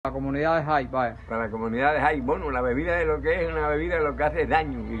La comunidad de Jai, vaya. Para la comunidad de Jai, bueno, la bebida es lo que es una bebida, lo que hace es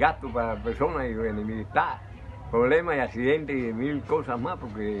daño y gasto para las personas y enemistad, problemas y accidentes y mil cosas más,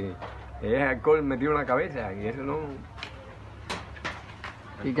 porque es alcohol metido en la cabeza y eso no...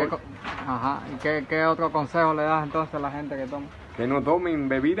 ¿Y qué otro consejo le das entonces a la gente que toma? Que no tomen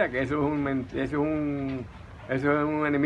bebida, que eso es un enemigo.